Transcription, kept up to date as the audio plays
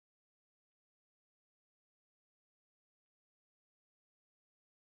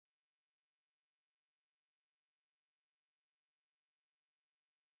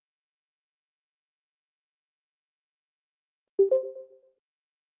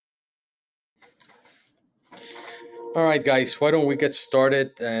All right, guys, why don't we get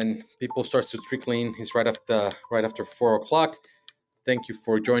started? And people starts to trickle in. It's right after 4 o'clock. Thank you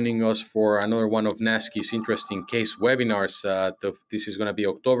for joining us for another one of NASCI's interesting case webinars. This is going to be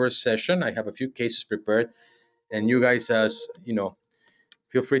October's session. I have a few cases prepared, and you guys, as you know,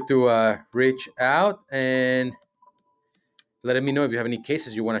 feel free to reach out and let me know if you have any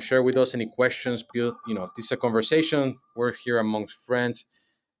cases you want to share with us, any questions. This is a conversation. We're here amongst friends,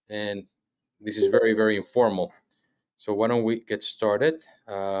 and this is very, very informal. So why don't we get started?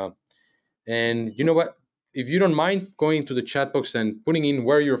 And you know what? If you don't mind going to the chat box and putting in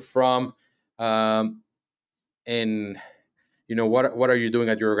where you're from, um, and what are you doing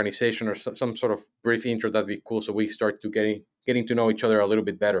at your organization, or some sort of brief intro, that'd be cool. So we start to getting to know each other a little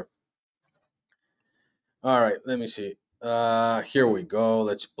bit better. All right, let me see. Here we go.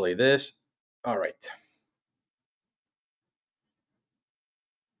 Let's play this. All right.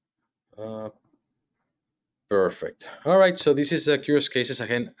 Uh, Perfect. All right. So this is curious cases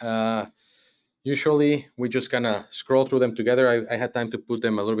again. Usually we just kind of scroll through them together. I had time to put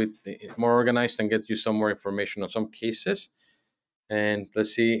them a little bit more organized and get you some more information on some cases. And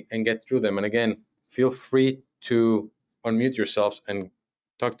let's see and get through them. And again, feel free to unmute yourselves and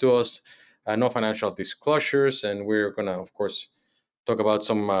talk to us. No financial disclosures. And we're going to, of course, talk about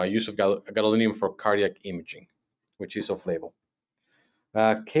some use of gadolinium for cardiac imaging, which is off label.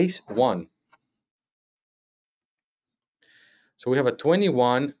 Case one. So we have a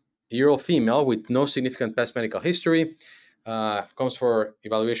 21-year-old female with no significant past medical history. Comes for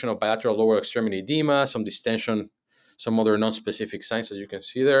evaluation of bilateral lower extremity edema, some distension, some other non-specific signs, as you can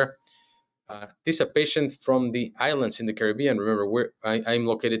see there. This is a patient from the islands in the Caribbean. Remember, I'm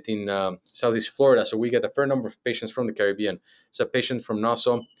located in Southeast Florida, so we get a fair number of patients from the Caribbean. It's a patient from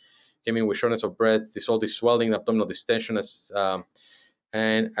Nassau, came in with shortness of breath, all this swelling, abdominal distension,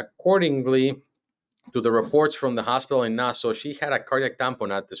 and accordingly to the reports from the hospital in Nassau, she had a cardiac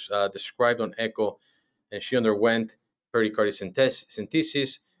tamponade described on echo, and she underwent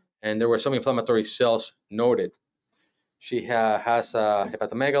pericardicentesis, and there were some inflammatory cells noted. She has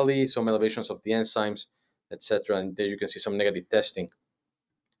hepatomegaly, some elevations of the enzymes, etc. And there you can see some negative testing.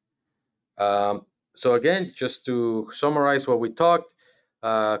 So again, just to summarize what we talked,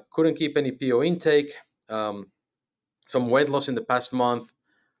 couldn't keep any PO intake, some weight loss in the past month,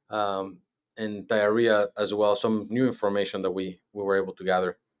 and diarrhea as well, some new information that we were able to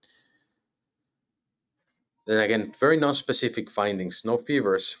gather. Then again, very non-specific findings, no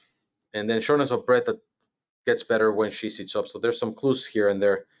fevers, and then shortness of breath that gets better when she sits up. So there's some clues here and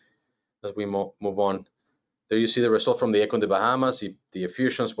there as we move on. There you see the result from the echo in the Bahamas, the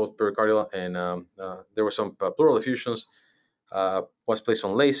effusions, both pericardial and there were some pleural effusions, was placed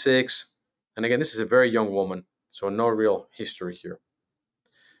on Lasix. And again, this is a very young woman, so no real history here.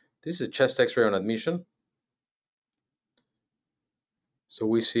 This is a chest x-ray on admission. So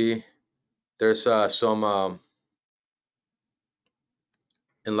we see there's some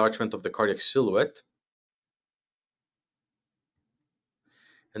enlargement of the cardiac silhouette.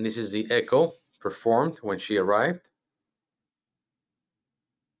 And this is the echo performed when she arrived.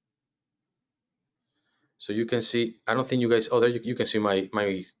 So you can see, I don't think you guys, there you can see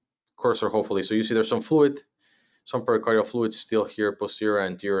my cursor hopefully. So you see there's some fluid, some pericardial fluid still here, posterior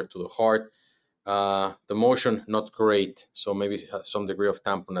and anterior to the heart. The motion, not great, so maybe some degree of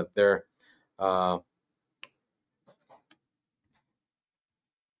tamponade there.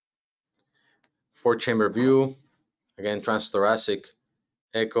 Four-chamber view, again, transthoracic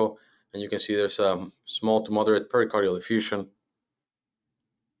echo, and you can see there's a small to moderate pericardial effusion,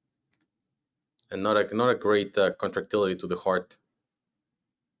 and not a great contractility to the heart.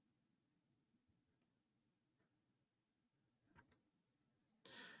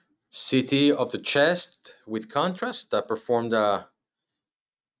 CT of the chest with contrast performed at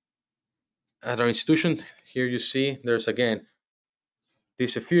our institution. Here you see there's again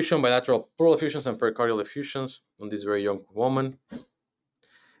this effusion, bilateral pleural effusions and pericardial effusions on this very young woman.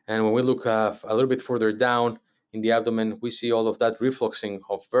 And when we look a little bit further down in the abdomen, we see all of that refluxing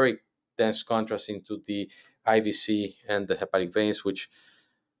of very dense contrast into the IVC and the hepatic veins, which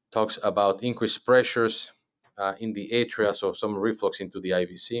talks about increased pressures in the atria, so some reflux into the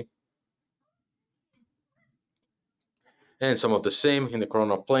IVC. And some of the same in the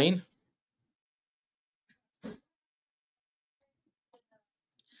coronal plane.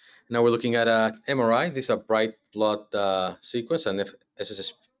 Now we're looking at a MRI. This is a bright blood sequence, and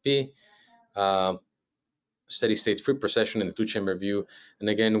SSSP, steady state free precession in the two-chamber view. And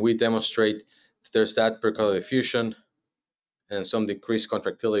again, we demonstrate there's that pericardial effusion and some decreased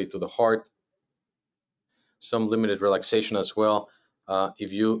contractility to the heart, some limited relaxation as well.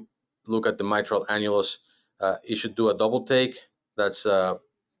 If you look at the mitral annulus, You should do a double take. That's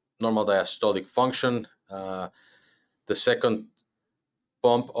normal diastolic function. The second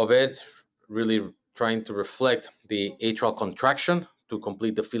pump of it really trying to reflect the atrial contraction to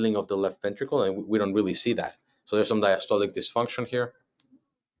complete the filling of the left ventricle, and we don't really see that. So there's some diastolic dysfunction here.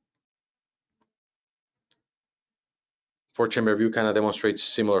 Four-chamber view kind of demonstrates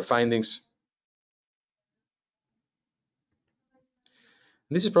similar findings.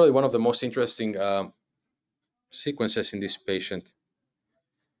 This is probably one of the most interesting sequences in this patient.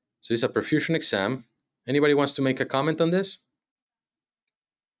 So it's a perfusion exam. Anybody wants to make a comment on this?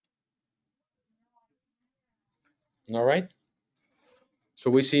 All right. So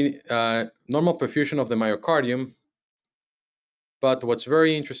we see normal perfusion of the myocardium, but what's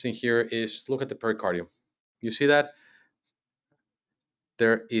very interesting here is look at the pericardium. You see that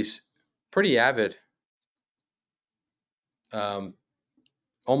there is pretty avid, um,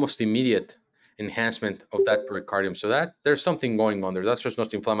 almost immediate enhancement of that pericardium. So that there's something going on there. That's just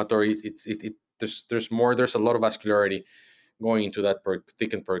not inflammatory. There's more. There's a lot of vascularity going into that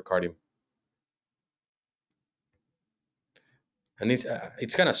thickened pericardium, and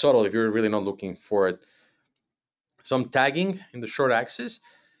it's kind of subtle if you're really not looking for it. Some tagging in the short axis.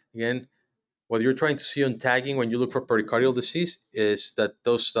 Again, what you're trying to see on tagging when you look for pericardial disease is that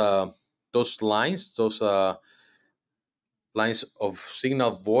those lines of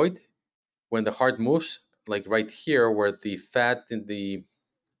signal void when the heart moves, like right here, where the fat in the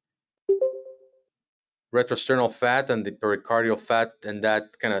retrosternal fat and the pericardial fat, and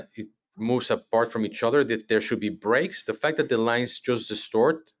that kind of it moves apart from each other, that there should be breaks. The fact that the lines just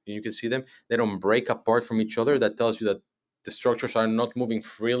distort, you can see them, they don't break apart from each other. That tells you that the structures are not moving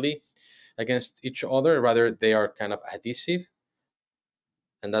freely against each other, rather they are kind of adhesive,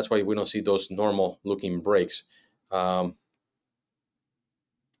 and that's why we don't see those normal looking breaks. Um,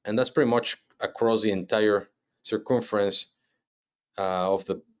 and that's pretty much across the entire circumference of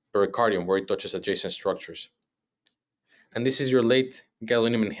the pericardium where it touches adjacent structures. And this is your late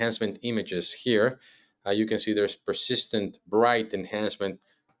gadolinium enhancement images here. You can see there's persistent bright enhancement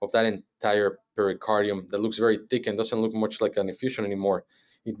of that entire pericardium that looks very thick and doesn't look much like an effusion anymore.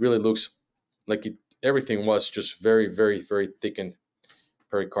 It really looks like everything was just very, very, very thickened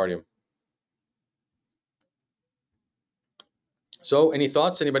pericardium. So any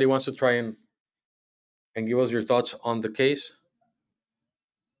thoughts? Anybody wants to try and give us your thoughts on the case?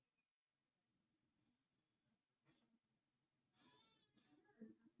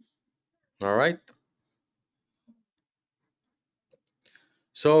 All right.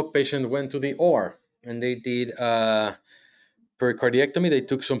 So patient went to the OR and they did pericardiectomy. They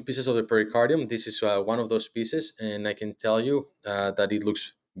took some pieces of the pericardium. This is one of those pieces, and I can tell you that it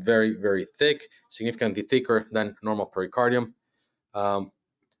looks very, very thick, significantly thicker than normal pericardium. Um,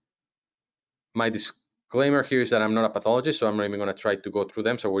 my disclaimer here is that I'm not a pathologist, so I'm not even going to try to go through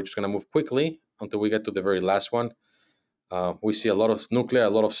them. So we're just going to move quickly until we get to the very last one. We see a lot of nuclei, a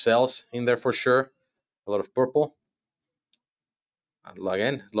lot of cells in there for sure, a lot of purple.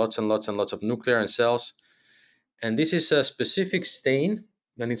 Again, lots and lots and lots of nuclear and cells. And this is a specific stain,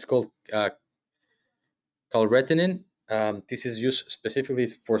 and it's called calretinin. This is used specifically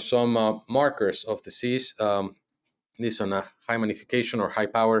for some markers of disease. This on a high magnification or high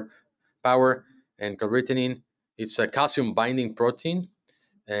power, and calretinin. It's a calcium binding protein,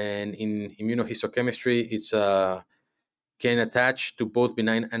 and in immunohistochemistry, it's can attach to both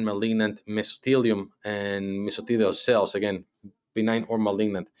benign and malignant mesothelium and mesothelial cells. Again, benign or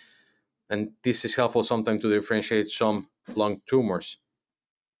malignant, and this is helpful sometimes to differentiate some lung tumors.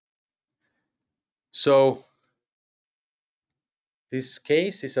 So this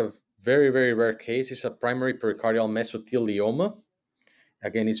case is a very, very rare case. It's a primary pericardial mesothelioma.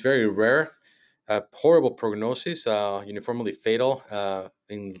 Again, it's very rare. Horrible prognosis, uniformly fatal.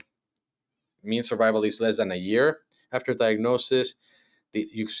 In mean survival is less than a year after diagnosis.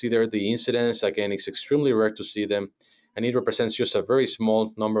 You see there the incidence. Again, it's extremely rare to see them, and it represents just a very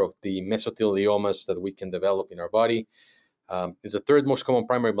small number of the mesotheliomas that we can develop in our body. It's the third most common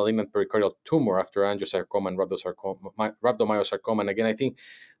primary malignant pericardial tumor after angiosarcoma and rhabdomyosarcoma. And again, I think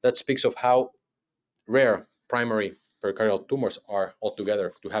that speaks of how rare primary pericardial tumors are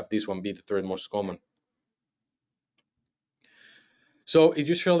altogether to have this one be the third most common. So it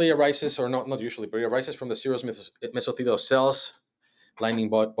usually arises, or not usually, but it arises from the serous mesothelial cells lining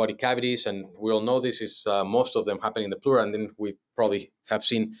body cavities, and we all know this is most of them happen in the pleura, and then we probably have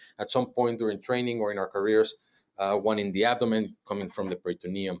seen at some point during training or in our careers one in the abdomen coming from the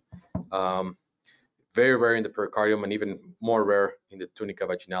peritoneum. Very rare in the pericardium, and even more rare in the tunica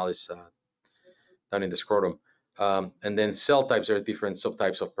vaginalis down in the scrotum. And then cell types, there are different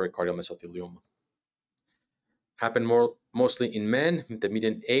subtypes of pericardial mesothelioma. Happen mostly in men. The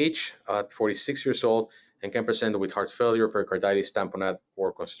median age at 46 years old, and can present with heart failure, pericarditis, tamponade,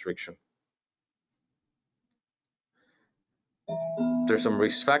 or constriction. There's some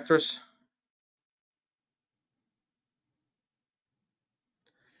risk factors.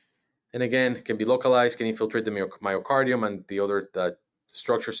 And again, it can be localized, can infiltrate the myocardium and the other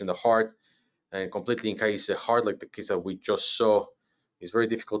structures in the heart, and completely encase the heart, like the case that we just saw. It's very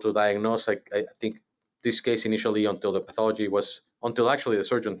difficult to diagnose. I think this case initially, until the pathology was, until actually the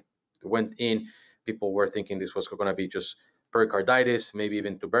surgeon went in, people were thinking this was going to be just pericarditis, maybe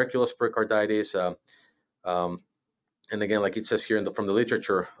even tuberculous pericarditis. Um, and again, like it says here from the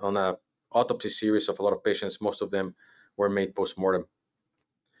literature, on a autopsy series of a lot of patients, most of them were made post-mortem.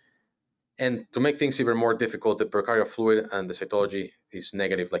 And to make things even more difficult, the pericardial fluid and the cytology is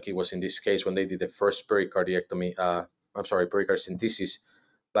negative, like it was in this case when they did the first pericardiectomy, pericardiocentesis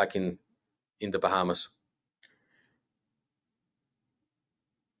back in the Bahamas.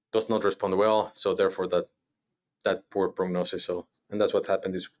 Does not respond well, so therefore that poor prognosis. So, and that's what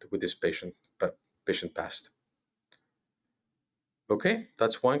happened with this patient, but patient passed. Okay,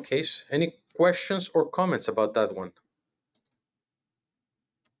 that's one case. Any questions or comments about that one?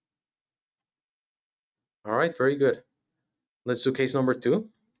 All right, very good. Let's do case number 2.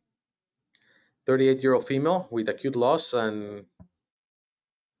 38-year-old female with acute loss and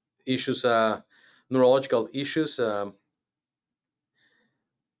issues, neurological issues,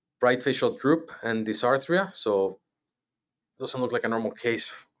 bright facial droop and dysarthria. So doesn't look like a normal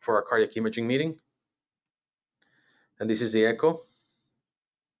case for a cardiac imaging meeting. And this is the echo.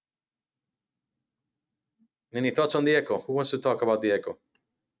 Any thoughts on the echo? Who wants to talk about the echo?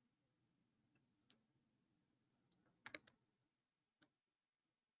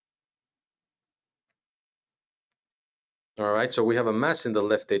 All right, so we have a mass in the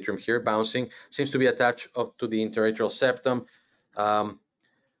left atrium here, bouncing. Seems to be attached up to the interatrial septum, and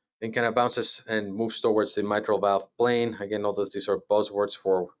kind of bounces and moves towards the mitral valve plane. Again, notice these are buzzwords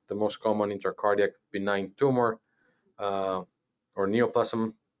for the most common intracardiac benign tumor, or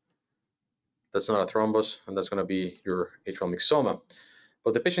neoplasm. That's not a thrombus, and that's going to be your atrial myxoma.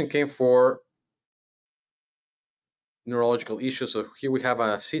 But the patient came for neurological issues. So here we have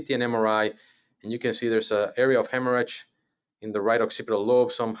a CT and MRI, and you can see there's an area of hemorrhage in the right occipital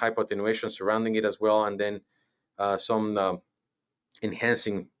lobe, some hypoattenuation surrounding it as well, and then some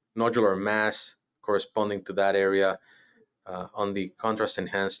enhancing nodular mass corresponding to that area on the contrast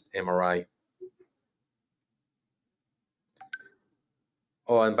enhanced MRI.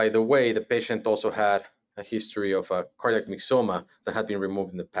 Oh, and by the way, the patient also had a history of a cardiac myxoma that had been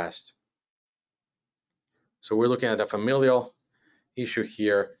removed in the past. So we're looking at a familial issue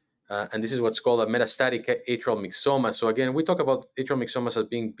here, and this is what's called a metastatic atrial myxoma. So again, we talk about atrial myxomas as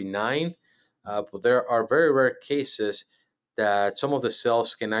being benign, but there are very rare cases that some of the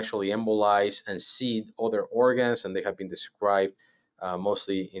cells can actually embolize and seed other organs, and they have been described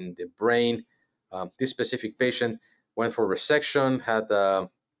mostly in the brain. This specific patient went for resection, had the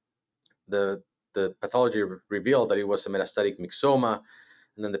pathology revealed that it was a metastatic myxoma,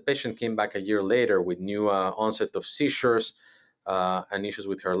 and then the patient came back a year later with new onset of seizures and issues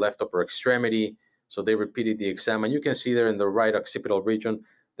with her left upper extremity. So they repeated the exam, and you can see there in the right occipital region,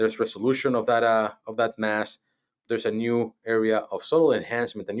 there's resolution of that mass. There's a new area of subtle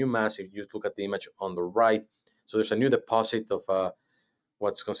enhancement, a new mass if you look at the image on the right. So there's a new deposit of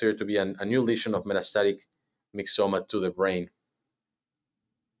what's considered to be a new lesion of metastatic myxoma to the brain.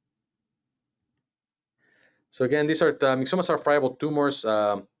 So again, these are myxomas are friable tumors,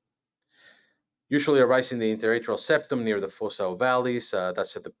 usually arise in the interatrial septum near the fossa ovalis.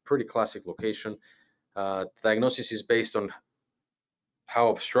 That's at a pretty classic location. Diagnosis is based on how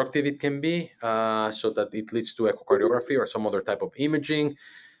obstructive it can be, so that it leads to echocardiography or some other type of imaging.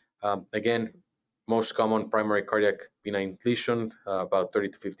 Again, most common primary cardiac benign lesion, about 30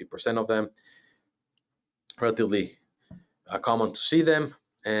 to 50% of them, relatively common to see them.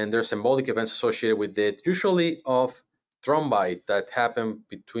 And there's embolic events associated with it, usually of thrombi that happen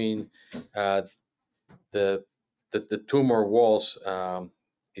between the tumor walls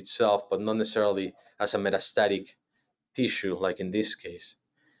itself, but not necessarily as a metastatic tissue, like in this case.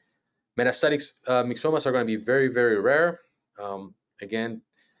 Metastatic myxomas are going to be very, very rare. Again,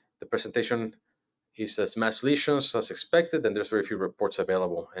 the presentation is as mass lesions as expected, and there's very few reports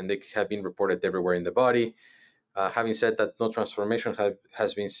available, and they have been reported everywhere in the body. Having said that, no transformation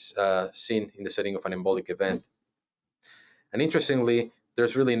has been seen in the setting of an embolic event. And interestingly,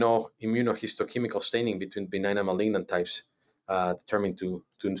 there's really no immunohistochemical staining between benign and malignant types, determined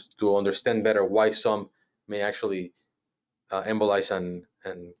to understand better why some may actually embolize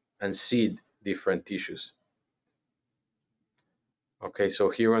and seed different tissues. Okay, so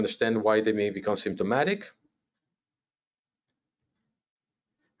here we understand why they may become symptomatic.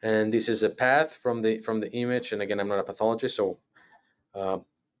 And this is a path from the image. And again, I'm not a pathologist, so uh,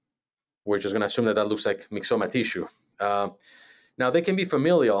 we're just going to assume that that looks like myxoma tissue. Uh, Now they can be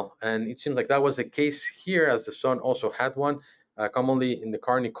familial, and it seems like that was the case here, as the son also had one, commonly in the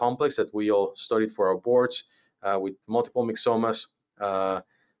Carney complex that we all studied for our boards, with multiple myxomas,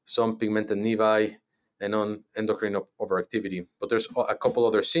 some pigmented nevi, and on endocrine overactivity. But there's a couple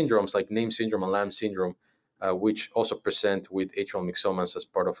other syndromes like Name syndrome and Lamb syndrome, which also present with atrial myxomas as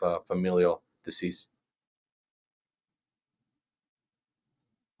part of a familial disease.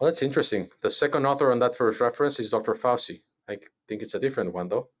 Well, that's interesting. The second author on that first reference is Dr. Fauci. I think it's a different one,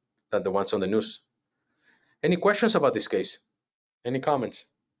 though, than the ones on the news. Any questions about this case? Any comments?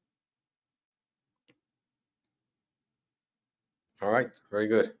 All right, very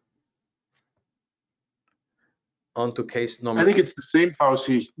good. On to case I number. think it's the same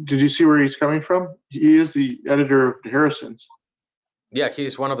Fauci. Did you see where he's coming from? He is the editor of Harrison's. Yeah,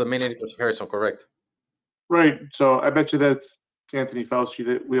 he's one of the main editors of Harrison, correct? Right. So I bet you that's Anthony Fauci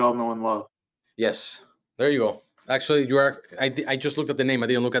that we all know and love. Yes, there you go. Actually, you are. I just looked at the name. I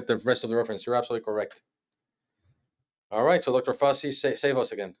didn't look at the rest of the reference. You're absolutely correct. All right, so Dr. Fauci, save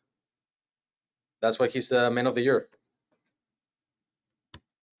us again. That's why he's the man of the year.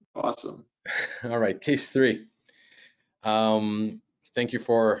 Awesome. All right, case 3. Um, Thank you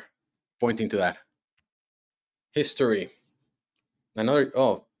for pointing to that. History.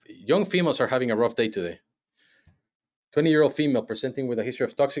 Young females are having a rough day today. 20-year-old female presenting with a history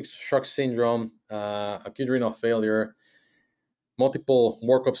of toxic shock syndrome, acute renal failure, multiple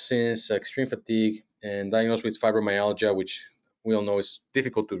workup since, extreme fatigue, and diagnosed with fibromyalgia, which we all know is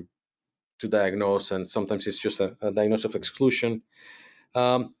difficult to diagnose, and sometimes it's just a diagnosis of exclusion.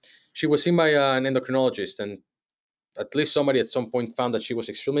 Um, she was seen by an endocrinologist, and at least somebody at some point found that she was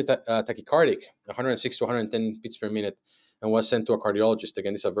extremely tachycardic, 106 to 110 beats per minute, and was sent to a cardiologist.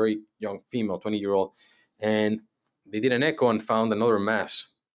 Again, this is a very young female, 20-year-old, and they did an echo and found another mass.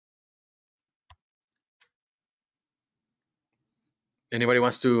 Anybody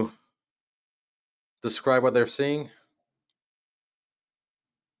wants to describe what they're seeing?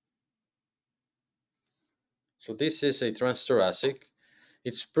 So this is a transthoracic.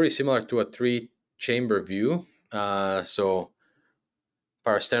 It's pretty similar to a 3-chamber view. So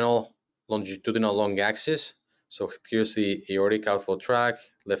parasternal longitudinal long axis. So here's the aortic outflow tract,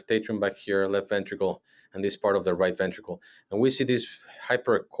 left atrium back here, left ventricle, and this part of the right ventricle. And we see this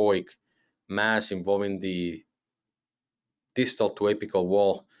hyperechoic mass involving the distal to apical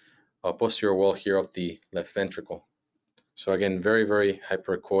wall, posterior wall here of the left ventricle. So again, very, very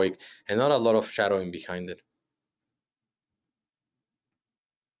hyperechoic, and not a lot of shadowing behind it.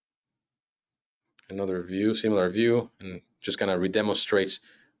 Another view, similar view, and just kind of redemonstrates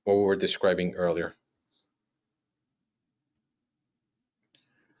what we were describing earlier.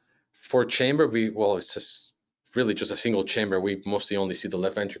 4-chamber, it's really just a single chamber. We mostly only see the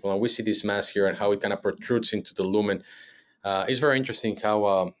left ventricle, and we see this mass here and how it kind of protrudes into the lumen. It's very interesting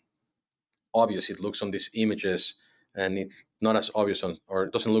how obvious it looks on these images, and it's not as obvious on, or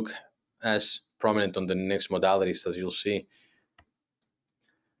it doesn't look as prominent on the next modalities, as you'll see.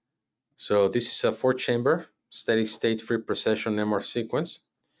 So this is a 4-chamber steady state free precession MR sequence.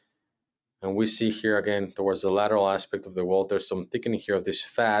 And we see here again towards the lateral aspect of the wall, there's some thickening here of this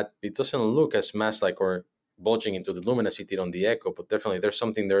fat. It doesn't look as mass-like or bulging into the lumen as it did on the echo, but definitely there's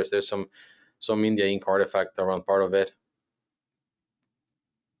something there. There's some India ink artifact around part of it.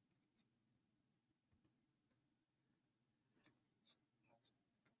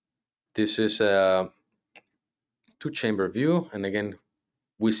 This is a 2-chamber view, and again,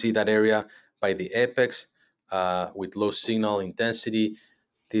 we see that area by the apex with low signal intensity.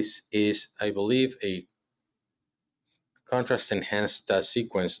 This is, I believe, a contrast enhanced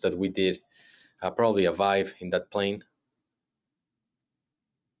sequence that we did, probably a Vive in that plane.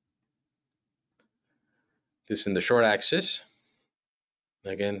 This in the short axis.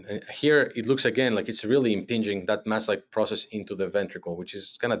 Again, here it looks again like it's really impinging that mass-like process into the ventricle, which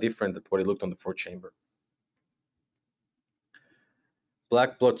is kind of different than what it looked on the 4-chamber.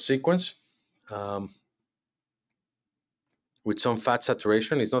 Black blood sequence with some fat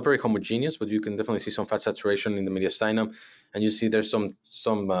saturation. It's not very homogeneous, but you can definitely see some fat saturation in the mediastinum, and you see there's some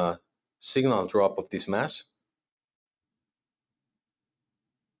signal drop of this mass.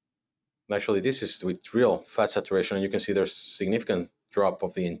 Actually, this is with real fat saturation, and you can see there's significant drop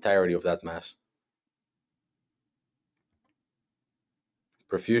of the entirety of that mass.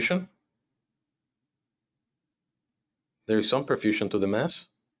 Perfusion. There is some perfusion to the mass.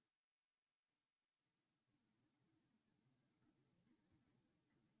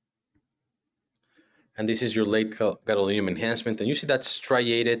 And this is your late gadolinium enhancement. And you see that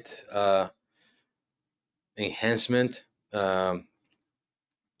striated enhancement of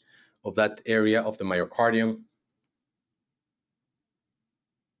that area of the myocardium.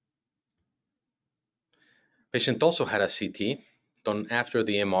 Patient also had a CT done after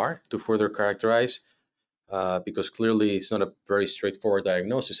the MR to further characterize, because clearly it's not a very straightforward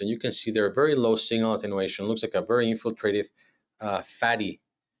diagnosis. And you can see there very low signal attenuation. Looks like a very infiltrative, fatty,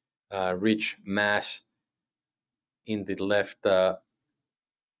 rich mass in the left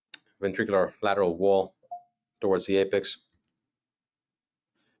ventricular lateral wall towards the apex.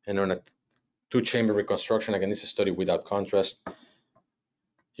 And on a two-chamber reconstruction, again, this is a study without contrast,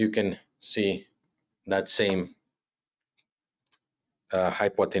 you can see that same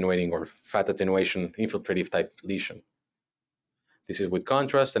hypoattenuating or fat attenuation infiltrative type lesion. This is with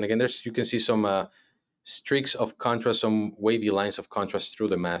contrast, and again, you can see some streaks of contrast, some wavy lines of contrast through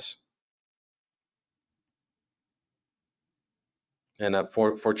the mass. And a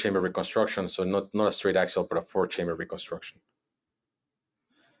four-chamber reconstruction, so not a straight axial, but a four-chamber reconstruction.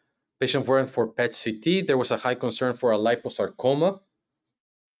 Patient went for PET-CT. There was a high concern for a liposarcoma,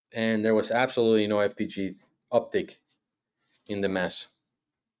 and there was absolutely no FDG uptake in the mass.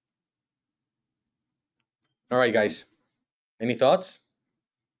 All right, guys. Any thoughts?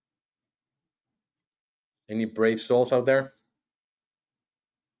 Any brave souls out there?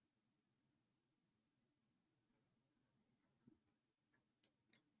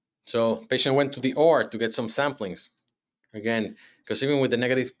 So patient went to the OR to get some samplings. Again, because even with the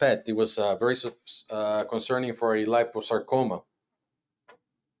negative PET, it was very concerning for a liposarcoma.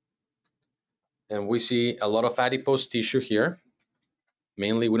 And we see a lot of adipose tissue here.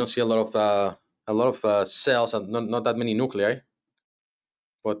 Mainly, we don't see a lot of cells and not that many nuclei,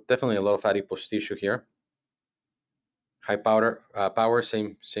 but definitely a lot of adipose tissue here. High power,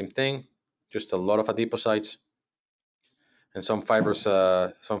 same thing, just a lot of adipocytes and some fibrous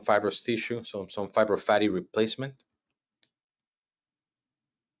tissue, some fibrofatty replacement.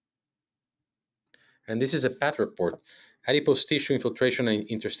 And this is a path report: adipose tissue infiltration and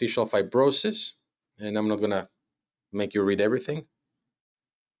interstitial fibrosis. And I'm not gonna make you read everything.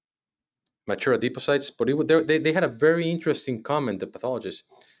 Mature adipocytes, but they had a very interesting comment, the pathologist.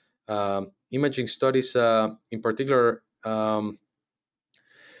 Imaging studies, in particular,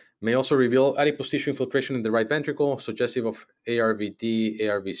 may also reveal adipose tissue infiltration in the right ventricle, suggestive of ARVD,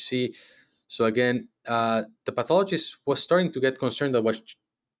 ARVC. So again, the pathologist was starting to get concerned that what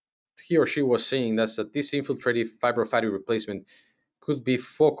he or she was saying, that's that this infiltrative fibrofatty replacement could be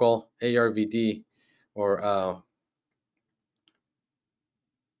focal ARVD or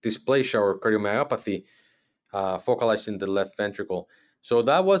dysplasia or cardiomyopathy, focalized in the left ventricle. So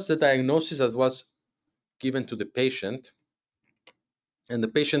that was the diagnosis that was given to the patient. And the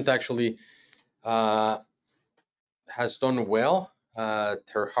patient actually has done well.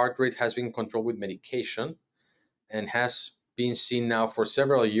 Her heart rate has been controlled with medication and has been seen now for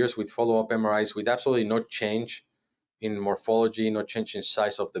several years with follow-up MRIs with absolutely no change in morphology, no change in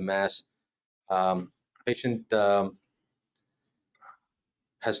size of the mass. Patient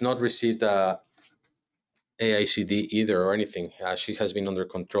has not received AICD either or anything. She has been under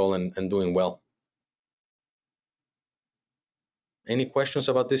control and doing well. Any questions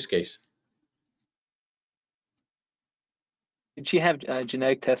about this case? Did she have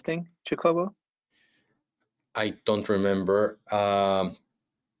genetic testing, Jacobo? I don't remember. I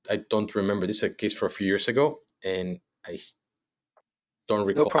don't remember. This is a case for a few years ago, and I don't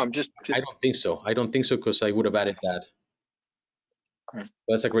recall. No problem. I don't think so. I don't think so, because I would have added that. Right.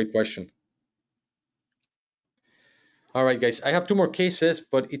 That's a great question. All right, guys. I have two more cases,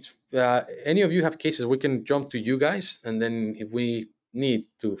 but it's any of you have cases, we can jump to you guys, and then if we need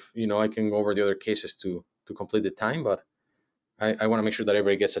to, I can go over the other cases to complete the time. But I want to make sure that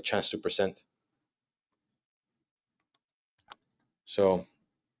everybody gets a chance to present. So,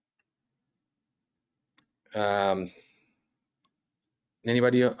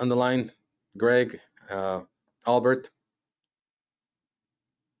 anybody on the line? Greg, Albert?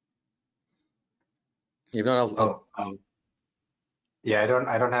 If not, yeah, I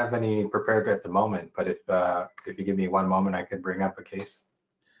don't have any prepared at the moment, but if you give me one moment, I could bring up a case.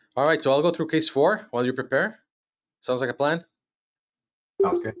 All right, so I'll go through case 4 while you prepare. Sounds like a plan?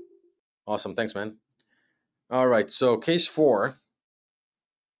 Sounds good. Awesome, thanks, man. All right, so case 4.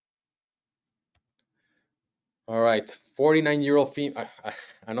 All right, 49-year-old female,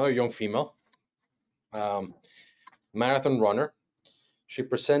 another young female, marathon runner. She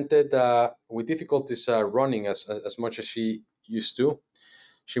presented with difficulties running as much as she used to.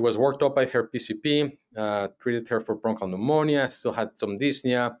 She was worked up by her PCP, treated her for bronchial pneumonia, still had some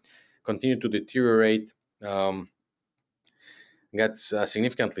dyspnea, continued to deteriorate, got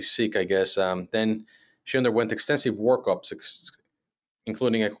significantly sick, I guess. Then she underwent extensive workups,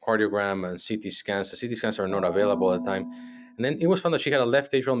 including echocardiogram and CT scans. The CT scans are not available at the time. And then it was found that she had a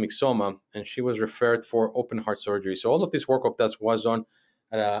left atrial myxoma, and she was referred for open heart surgery. So all of this workup that was done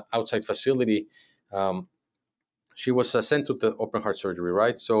at an outside facility, she was sent to the open heart surgery,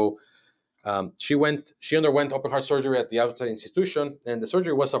 right? So she underwent open heart surgery at the outside institution, and the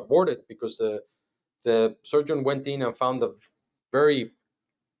surgery was aborted because the surgeon went in and found a very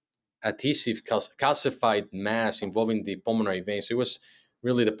adhesive calcified mass involving the pulmonary veins. So it was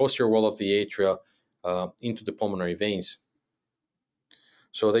really the posterior wall of the atria into the pulmonary veins.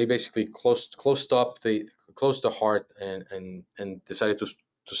 So they basically closed the heart and decided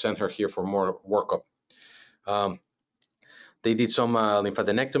to send her here for more workup. They did some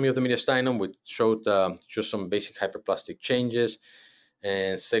lymphadenectomy of the mediastinum, which showed just some basic hyperplastic changes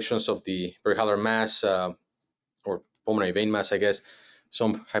and sections of the perihalar mass or pulmonary vein mass, I guess,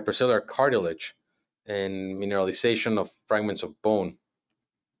 some hypercellular cartilage and mineralization of fragments of bone.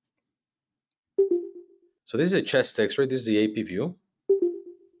 So this is a chest X-ray. This is the AP view,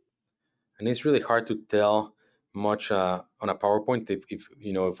 and it's really hard to tell much on a PowerPoint if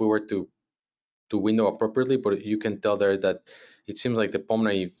we were to window appropriately, but you can tell there that it seems like the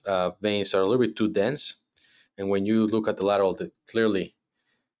pulmonary veins are a little bit too dense, and when you look at the lateral, clearly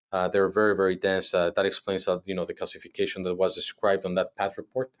they're very, very dense. That explains the calcification that was described on that path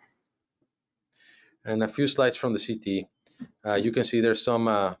report. And a few slides from the CT, you can see there's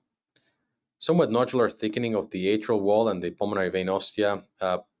some somewhat nodular thickening of the atrial wall and the pulmonary vein ostia,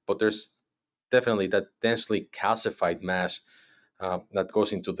 but there's definitely that densely calcified mass that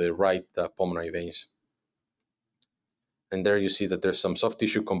goes into the right pulmonary veins. And there you see that there's some soft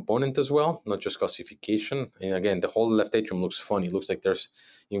tissue component as well, not just calcification. And again, the whole left atrium looks funny. It looks like there's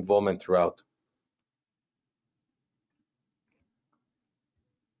involvement throughout.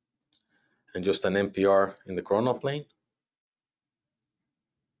 And just an MPR in the coronal plane.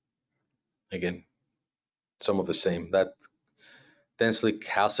 Again, some of the same. That densely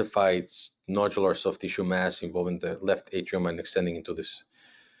calcified nodular soft tissue mass involving the left atrium and extending into this,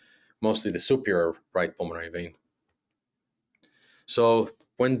 mostly the superior right pulmonary vein. So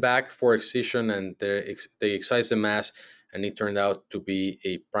went back for excision, and they excised the mass, and it turned out to be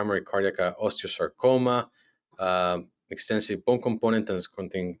a primary cardiac osteosarcoma, extensive bone component and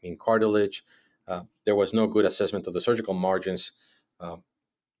containing cartilage. There was no good assessment of the surgical margins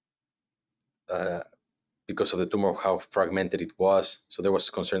because of the tumor, how fragmented it was. So there was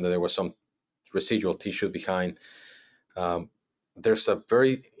concern that there was some residual tissue behind. There's a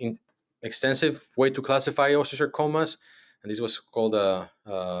very extensive way to classify osteosarcomas, and this was called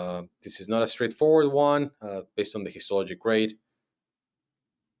this is not a straightforward one based on the histology grade.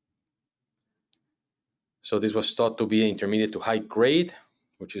 So this was thought to be intermediate to high grade,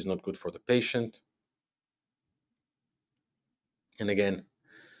 which is not good for the patient. And again,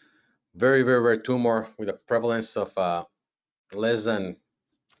 very, very rare tumor with a prevalence of less than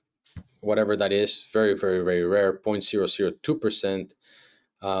whatever that is, very, very, very rare, 0.002%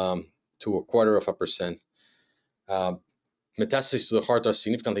 to a quarter of a percent. Metastases to the heart are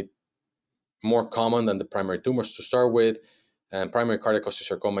significantly more common than the primary tumors to start with, and primary cardiac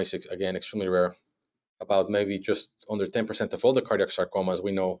osteosarcoma is again extremely rare. About maybe just under 10% of all the cardiac sarcomas.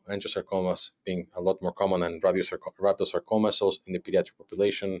 We know angiosarcomas being a lot more common than rhabdosarcomas in the pediatric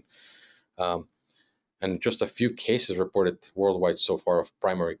population, and just a few cases reported worldwide so far of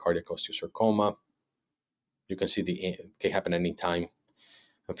primary cardiac osteosarcoma. You can see it can happen any time,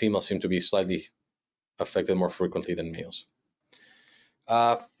 and females seem to be slightly affected more frequently than males.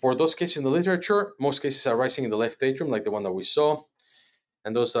 For those cases in the literature, most cases are rising in the left atrium, like the one that we saw,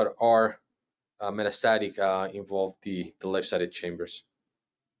 and those that are metastatic involve the left-sided chambers.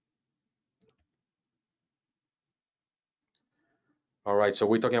 All right, so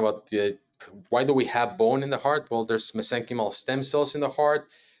we're talking about why do we have bone in the heart? Well, there's mesenchymal stem cells in the heart.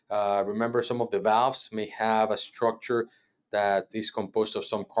 Remember, some of the valves may have a structure that is composed of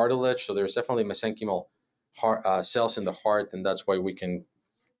some cartilage, so there's definitely mesenchymal cells in the heart, and that's why we can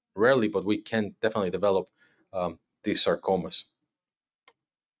rarely, but we can definitely develop these sarcomas.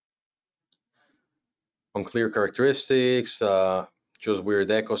 Unclear characteristics, just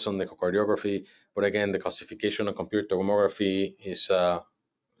weird echoes on the echocardiography, but again, the calcification on computer tomography is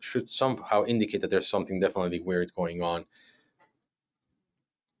should somehow indicate that there's something definitely weird going on.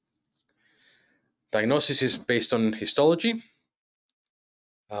 Diagnosis is based on histology.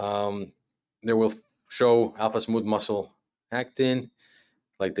 They will show alpha smooth muscle actin,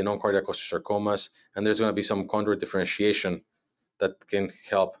 like the non-cardiac osteosarcomas, and there's going to be some conduit differentiation that can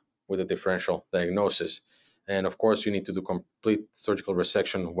help with a differential diagnosis. And of course, you need to do complete surgical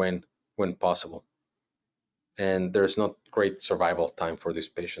resection when possible. And there's not great survival time for these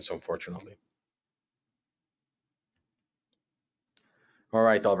patients, unfortunately. All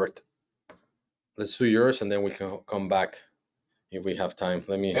right, Albert, let's do yours, and then we can come back if we have time.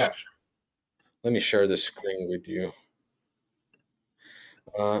 Let me share the screen with you.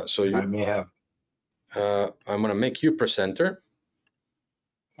 So I may have. I'm gonna make you presenter.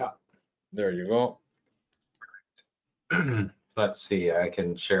 Yeah. There you go. Let's see, I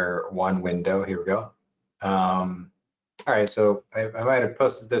can share one window. Here we go. All right, so I might have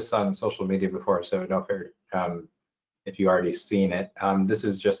posted this on social media before, so don't fear if you already seen it. This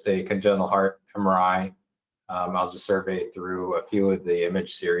is just a congenital heart MRI. I'll just survey through a few of the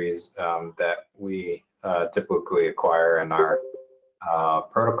image series that we typically acquire in our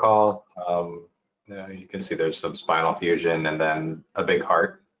protocol. You can see there's some spinal fusion and then a big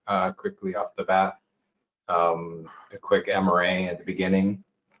heart quickly off the bat. A quick MRA at the beginning.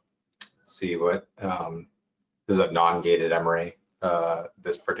 See what this is a non-gated MRA.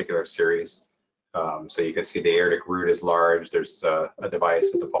 This particular series. So you can see the aortic root is large. There's a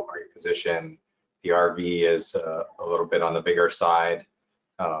device at the pulmonary position. The RV is a little bit on the bigger side.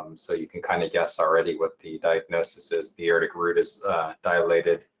 So you can kind of guess already what the diagnosis is. The aortic root is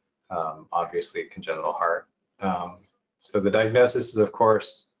dilated, obviously congenital heart. So the diagnosis is, of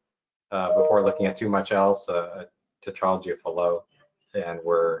course, before looking at too much else, tetralogy of Fallot, and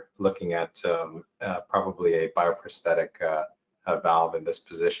we're looking at probably a bioprosthetic valve in this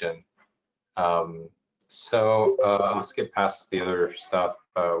position. I'll skip past the other stuff.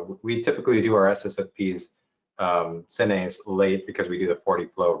 We typically do our SSFPs Cines late because we do the 40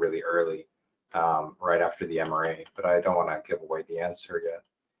 flow really early, right after the MRA, but I don't want to give away the answer yet.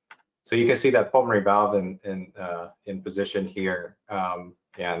 So you can see that pulmonary valve in position here,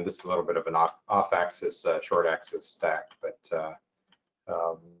 and this is a little bit of an off-axis, short-axis stack, but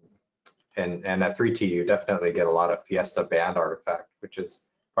and at 3T you definitely get a lot of Fiesta band artifact, which is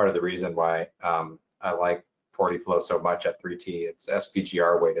part of the reason why I like 40 flow so much at 3T. It's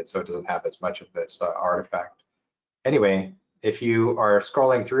SPGR weighted, so it doesn't have as much of this artifact. Anyway, if you are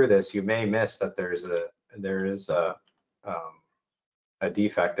scrolling through this, you may miss that there is a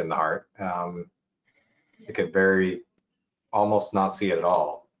defect in the heart. You could almost not see it at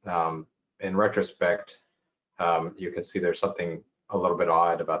all. In retrospect, you can see there's something a little bit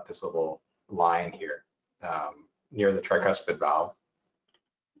odd about this little line here near the tricuspid valve,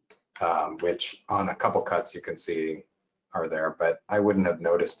 which on a couple cuts you can see are there, but I wouldn't have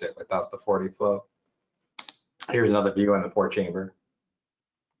noticed it without the 40 flow. Here's another view on the port chamber.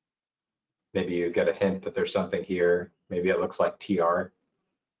 Maybe you get a hint that there's something here. Maybe it looks like TR,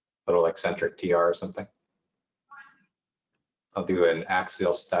 little eccentric TR or something. I'll do an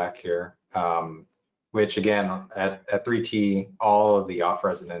axial stack here, which again, at 3T, all of the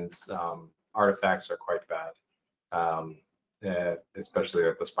off-resonance artifacts are quite bad, especially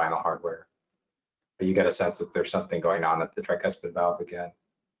with the spinal hardware. But you get a sense that there's something going on at the tricuspid valve again.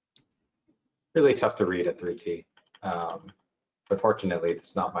 Really tough to read at 3T. But fortunately,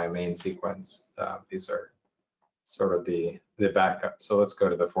 it's not my main sequence. These are sort of the backup. So let's go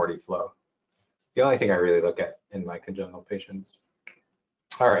to the 40 flow. The only thing I really look at in my congenital patients.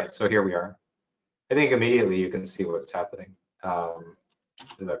 All right, so here we are. I think immediately you can see what's happening.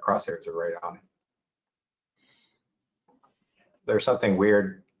 The crosshairs are right on it. There's something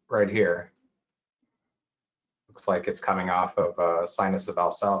weird right here. Looks like it's coming off of a sinus of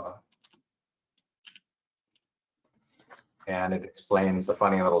Valsalva. And it explains the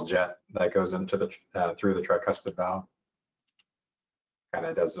funny little jet that goes into the through the tricuspid valve. Kind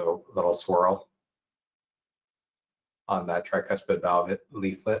of does a little swirl on that tricuspid valve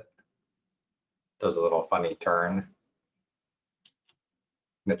leaflet. Does a little funny turn. I'm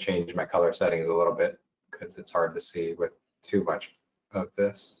going to change my color settings a little bit because it's hard to see with too much of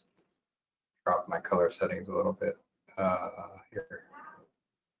this. Drop my color settings a little bit. Here.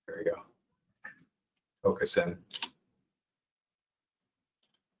 There we go. Focus in.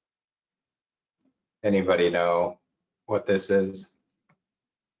 Anybody know what this is?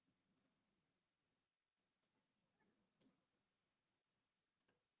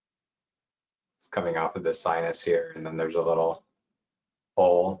 It's coming off of this sinus here, and then there's a little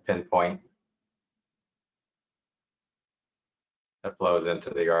hole, pinpoint, that flows into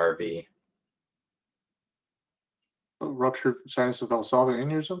the RV. A ruptured sinus of Valsalva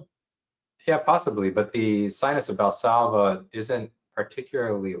aneurysm? Yeah, possibly, but the sinus of Valsalva isn't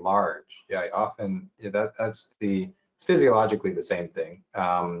particularly large. Yeah, that's it's physiologically the same thing.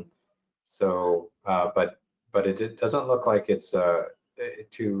 But it doesn't look like it's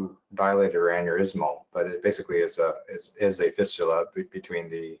too dilated or aneurysmal, but it basically is a fistula between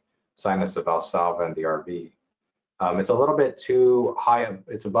the sinus of Valsalva and the RV. It's a little bit too high.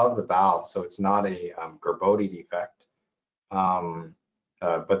 It's above the valve, so it's not a Gerbode defect.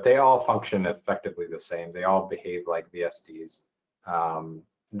 But they all function effectively the same. They all behave like VSDs.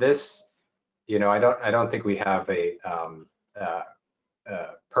 This, you know, I don't think we have a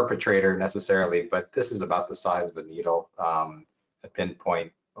perpetrator necessarily, but this is about the size of a needle, a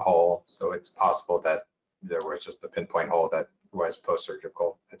pinpoint hole. So it's possible that there was just a pinpoint hole that was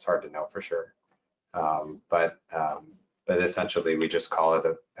post-surgical. It's hard to know for sure. But essentially we just call it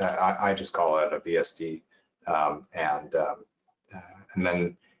I just call it a VSD. And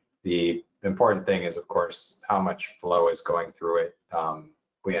then the important thing is, of course, how much flow is going through it.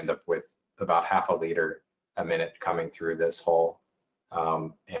 We end up with about half a liter a minute coming through this hole,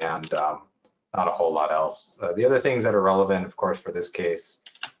 and not a whole lot else. The other things that are relevant, of course, for this case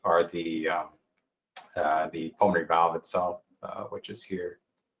are the pulmonary valve itself, which is here.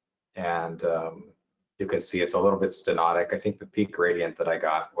 And you can see it's a little bit stenotic. I think the peak gradient that I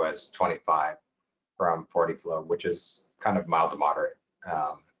got was 25 from 40 flow, which is kind of mild to moderate.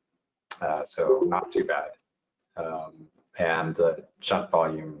 So not too bad. And the shunt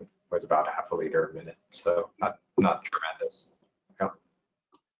volume was about half a liter a minute, so not tremendous. Yeah.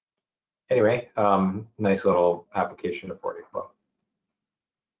 Anyway, nice little application of 40 flow.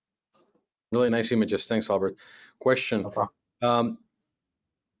 Really nice images. Thanks, Albert. Question. No problem.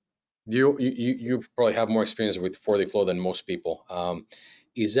 You probably have more experience with 40 flow than most people.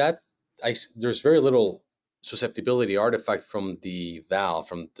 Is that there's very little susceptibility artifact from the valve,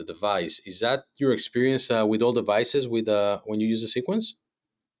 from the device. Is that your experience with all devices with when you use the sequence?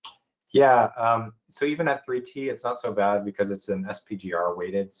 Yeah, so even at 3T, it's not so bad because it's an SPGR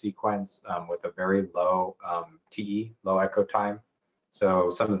weighted sequence with a very low TE, low echo time.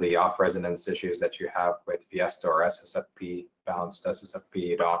 So some of the off resonance issues that you have with Fiesta or SSFP, balanced SSFP,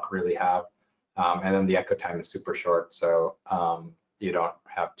 you don't really have. And then the echo time is super short, so you don't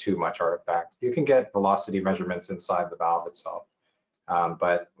have too much artifact. You can get velocity measurements inside the valve itself.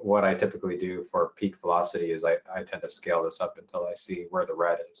 But what I typically do for peak velocity is I tend to scale this up until I see where the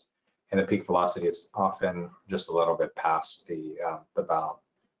red is. And the peak velocity is often just a little bit past the valve.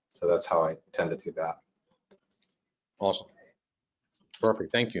 So that's how I tend to do that. Awesome.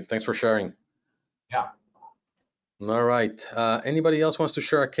 Perfect. Thank you. Thanks for sharing. Yeah. All right. Anybody else wants to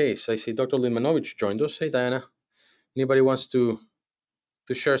share a case? I see Dr. Limanovich joined us. Hey, Diana. Anybody wants to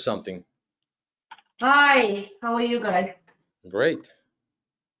share something? Hi, how are you guys? Great.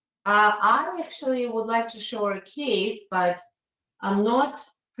 I actually would like to show a case, but I'm not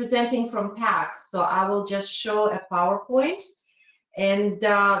presenting from PACS, so I will just show a PowerPoint. And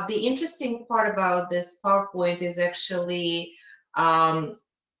the interesting part about this PowerPoint is actually not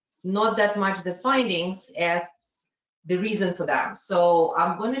that much the findings as the reason for them. So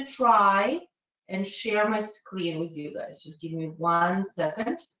I'm going to try and share my screen with you guys. Just give me 1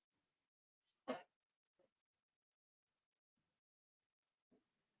 second.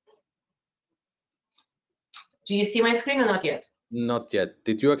 Do you see my screen or not yet? Not yet.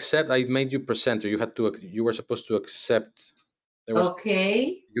 Did you accept? I made you presenter. You were supposed to accept. Okay.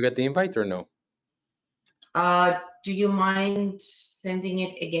 Did you get the invite or no? Do you mind sending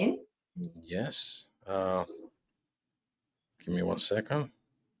it again? Yes. Give me 1 second.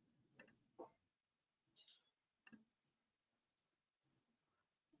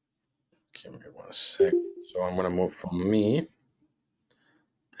 Give me 1 sec. So I'm gonna move from me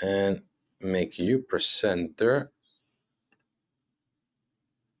and make you presenter.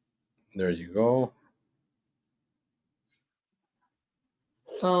 There you go.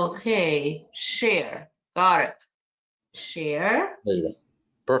 Okay, share. Got it. Share. There you go.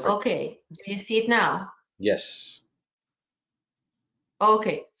 Perfect. Okay, do you see it now? Yes.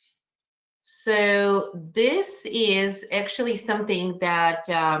 Okay. So this is actually something that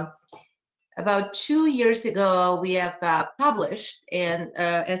about 2 years ago we have published and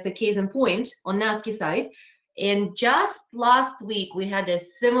as a case in point on NASCI side. And just last week we had a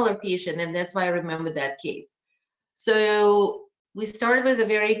similar patient, and that's why I remember that case. So we started with a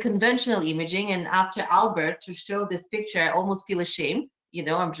very conventional imaging, and after Albert to show this picture, I almost feel ashamed. You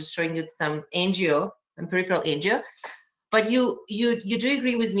know, I'm just showing you some angio, some peripheral angio. But you do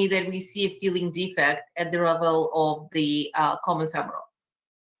agree with me that we see a filling defect at the level of the common femoral.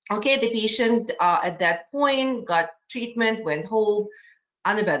 Okay, the patient at that point got treatment, went home,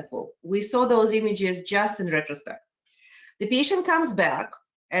 uneventful. We saw those images just in retrospect. The patient comes back,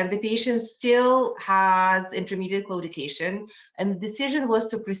 and the patient still has intermediate claudication, and the decision was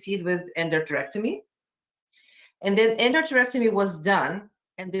to proceed with endarterectomy. And then endarterectomy was done,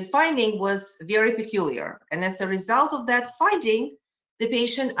 and the finding was very peculiar. And as a result of that finding, the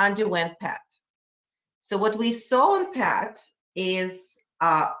patient underwent PET. So what we saw on PET is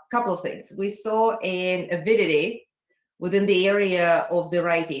a couple of things. We saw an avidity within the area of the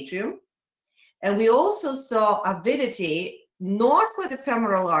right atrium, and we also saw avidity not where the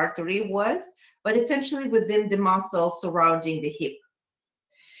femoral artery was, but essentially within the muscle surrounding the hip.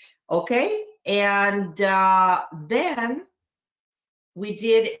 Okay, and then we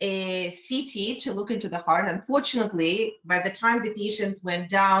did a CT to look into the heart. Unfortunately, by the time the patient went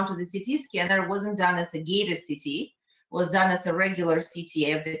down to the CT scanner, it wasn't done as a gated CT, it was done as a regular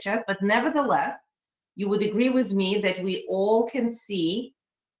CTA of the chest. But nevertheless, you would agree with me that we all can see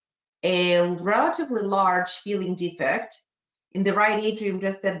a relatively large filling defect in the right atrium,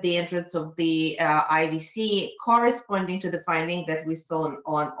 just at the entrance of the IVC, corresponding to the finding that we saw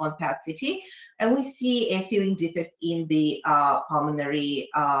on PET-CT. And we see a filling defect in the pulmonary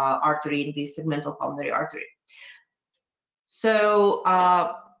artery, in the segmental pulmonary artery. So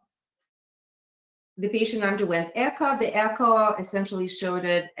the patient underwent echo. The echo essentially showed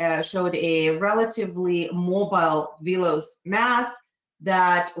a relatively mobile villous mass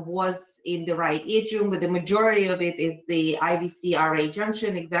that was in the right atrium, with the majority of it is the IVC RA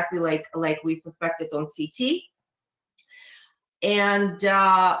junction, exactly like we suspected on CT. And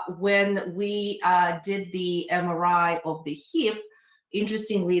when we did the MRI of the hip,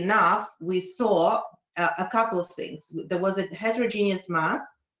 interestingly enough, we saw a couple of things. There was a heterogeneous mass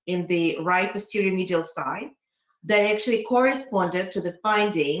in the right posterior medial side that actually corresponded to the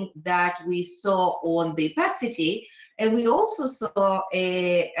finding that we saw on the PET-CT. And we also saw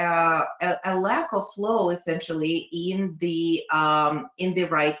a lack of flow, essentially, in the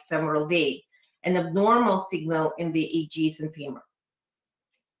right femoral vein, an abnormal signal in the adjacent femur.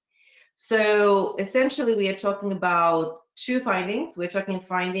 So essentially, we are talking about two findings. We're talking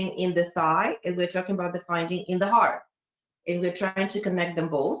finding in the thigh, and we're talking about the finding in the heart. And we're trying to connect them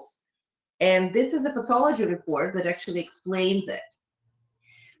both. And this is a pathology report that actually explains it.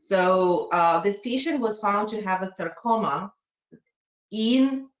 So this patient was found to have a sarcoma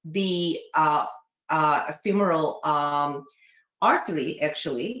in the femoral artery,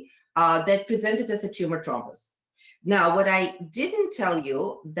 actually, that presented as a tumor thrombus. Now, what I didn't tell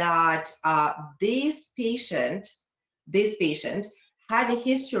you that this patient had a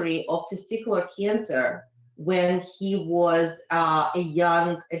history of testicular cancer when he was a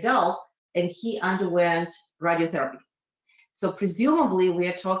young adult, and he underwent radiotherapy. So presumably we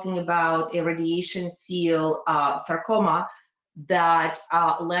are talking about a radiation field sarcoma that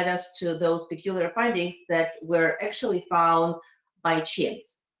led us to those peculiar findings that were actually found by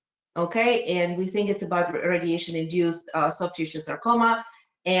chance. Okay, and we think it's about radiation-induced soft tissue sarcoma,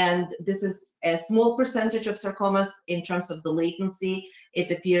 and this is a small percentage of sarcomas in terms of the latency.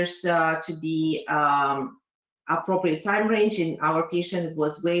 It appears to be appropriate time range. In our patient, it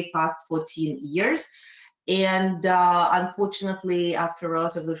was way past 14 years. And unfortunately, after a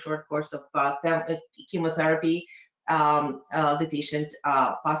relatively short course of chemotherapy, the patient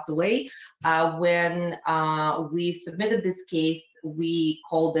passed away. When we submitted this case, we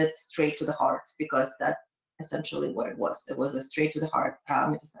called it straight to the heart, because that's essentially what it was. It was a straight to the heart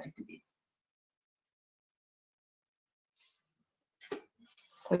metastatic disease.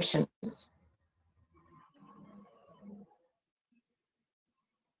 Questions?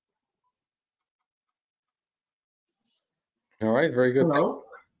 All right, very good. Hello?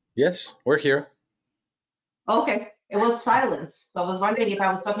 Yes, we're here. Okay, it was silence. So I was wondering if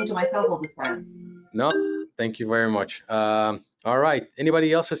I was talking to myself all this time. No, thank you very much. All right,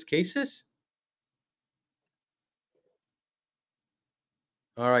 anybody else's cases?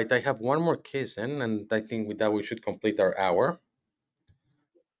 All right, I have one more case in, and I think with that we should complete our hour.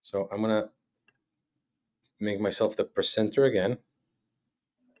 So I'm gonna make myself the presenter again.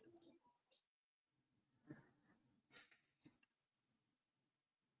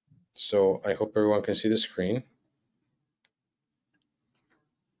 So I hope everyone can see the screen.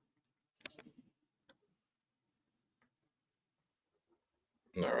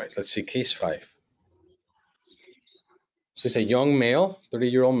 All right, let's see case 5. So it's a young male,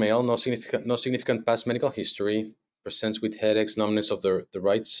 30-year-old male, no significant past medical history, presents with headaches, numbness of the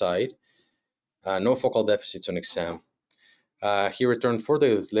right side, no focal deficits on exam. He returned 4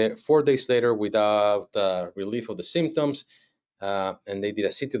 days later without relief of the symptoms, and they did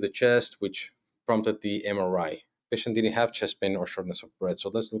a CT of the chest, which prompted the MRI. Patient didn't have chest pain or shortness of breath. So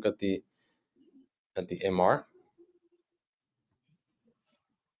let's look at the MR.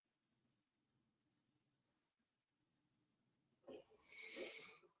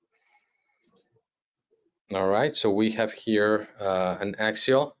 All right, so we have here an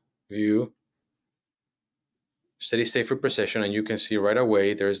axial view, steady state for precession, and you can see right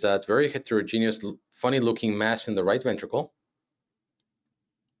away there's that very heterogeneous, funny looking mass in the right ventricle,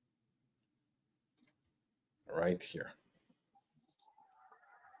 right here.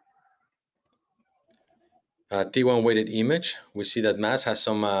 T1 weighted image, we see that mass has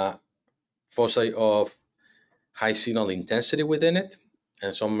some foci of high signal intensity within it,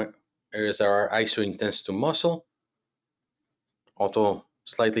 and some areas that are iso-intense to muscle, although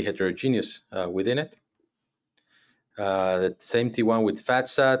slightly heterogeneous within it. The same T1 with fat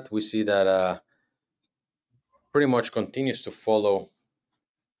sat, we see that pretty much continues to follow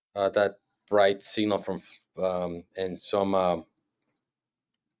that bright signal from and some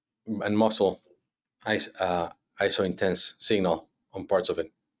and muscle iso-intense signal on parts of it.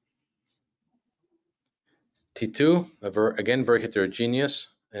 T2, again, very heterogeneous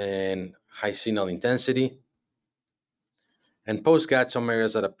and high signal intensity. And post-GAD, some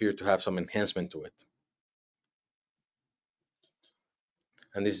areas that appear to have some enhancement to it.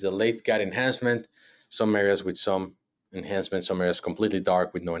 And this is the late GAD enhancement, some areas with some enhancement, some areas completely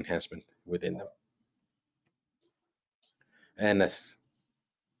dark with no enhancement within them. And a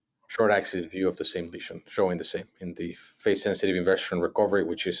short axis view of the same lesion, showing the same in the phase-sensitive inversion recovery,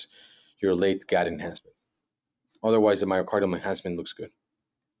 which is your late GAD enhancement. Otherwise, the myocardial enhancement looks good.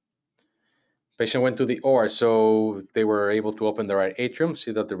 Patient went to the OR, so they were able to open the right atrium,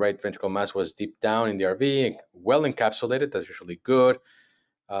 see that the right ventricle mass was deep down in the RV, well encapsulated, that's usually good.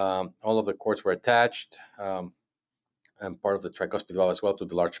 All of the cords were attached, and part of the tricuspid valve as well to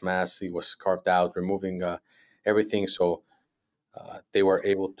the large mass. It was carved out, removing everything, so they were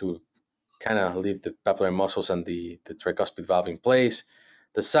able to kind of leave the papillary muscles and the tricuspid valve in place.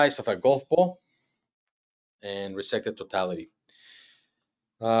 The size of a golf ball, and resected totality.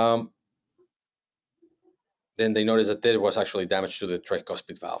 Then they noticed that there was actually damage to the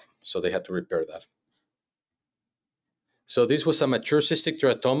tricuspid valve, so they had to repair that. So this was a mature cystic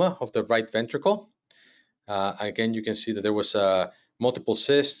teratoma of the right ventricle. Again, you can see that there was multiple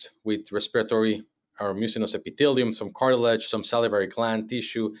cysts with respiratory or mucinous epithelium, some cartilage, some salivary gland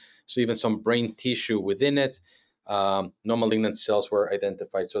tissue, so even some brain tissue within it. No malignant cells were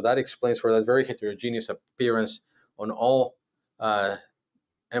identified. So that explains for that very heterogeneous appearance on all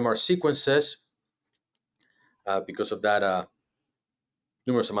MR sequences because of that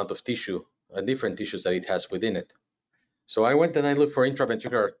numerous amount of tissue, different tissues that it has within it. So I went and I looked for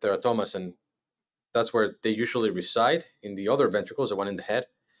intraventricular teratomas, and that's where they usually reside, in the other ventricles, the one in the head.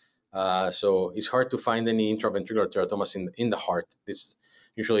 So it's hard to find any intraventricular teratomas in the heart. It's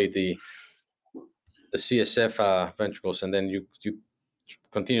usually the CSF ventricles, and then you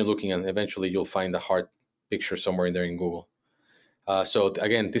continue looking, and eventually you'll find the heart picture somewhere in there in Google. So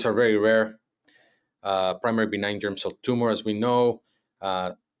again, these are very rare. Primary benign germ cell tumor, as we know,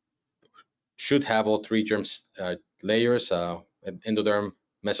 should have all three germ layers, endoderm,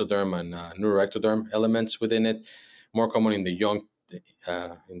 mesoderm, and neuroectoderm elements within it. More common in the young,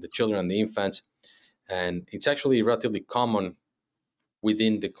 in the children and the infants, and it's actually relatively common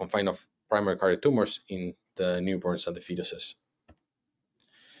within the confine of primary cardiac tumors in the newborns and the fetuses.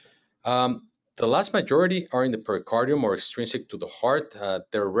 The vast majority are in the pericardium or extrinsic to the heart.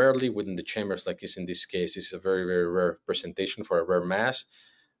 They're rarely within the chambers, like is in this case. This is a very, very rare presentation for a rare mass.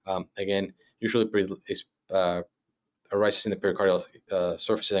 Again, usually arises in the pericardial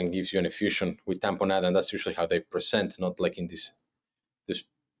surfaces and gives you an effusion with tamponade, and that's usually how they present, not like in this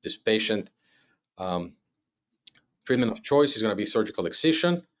patient. Treatment of choice is going to be surgical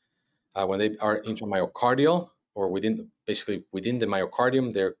excision. When they are intramyocardial or basically within the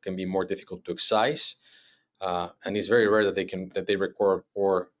myocardium, they can be more difficult to excise, and it's very rare that they recur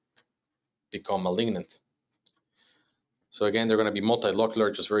or become malignant. So again, they're going to be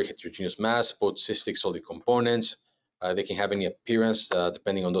multilocular, just very heterogeneous mass, both cystic, solid components. They can have any appearance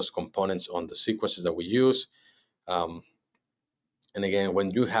depending on those components on the sequences that we use. And again, when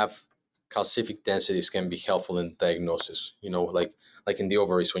you have calcific densities, can be helpful in diagnosis. You know, like in the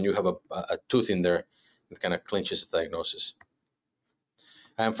ovaries, when you have a tooth in there, it kind of clinches the diagnosis.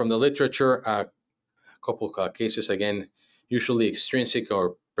 And from the literature, a couple of cases, again, usually extrinsic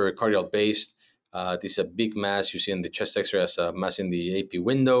or pericardial based. This is a big mass. You see in the chest X-ray as a mass in the AP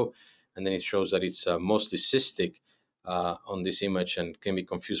window, and then it shows that it's mostly cystic on this image, and can be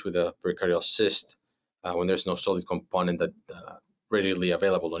confused with a pericardial cyst when there's no solid component that readily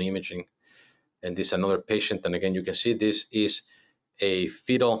available on imaging. And this is another patient, and again, you can see this is a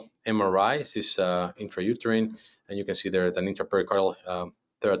fetal MRI. This is intrauterine, and you can see there's an intrapericardial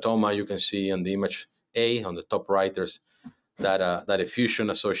teratoma. You can see on the image A on the top right, there's that effusion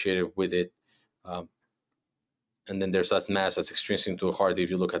associated with it. And then there's that mass that's extrinsic to the heart. If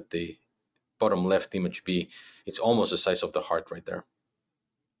you look at the bottom left image B, it's almost the size of the heart right there.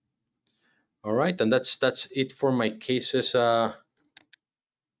 All right, and that's it for my cases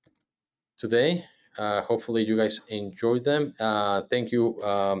today. Hopefully you guys enjoyed them. Thank you,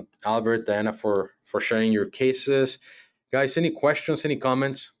 Albert, Diana, for sharing your cases. Guys, any questions, any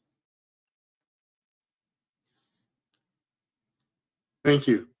comments? Thank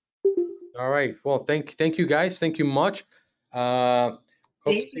you. All right. Well, thank you guys. Thank you much. Hope to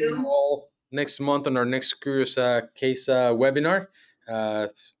Thank see you you. all next month on our next Curious Case webinar.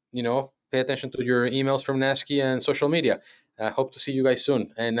 Pay attention to your emails from NASCI and social media. Hope to see you guys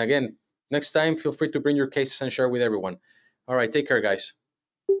soon. And again, next time, feel free to bring your cases and share with everyone. All right. Take care, guys.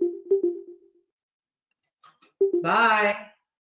 Bye.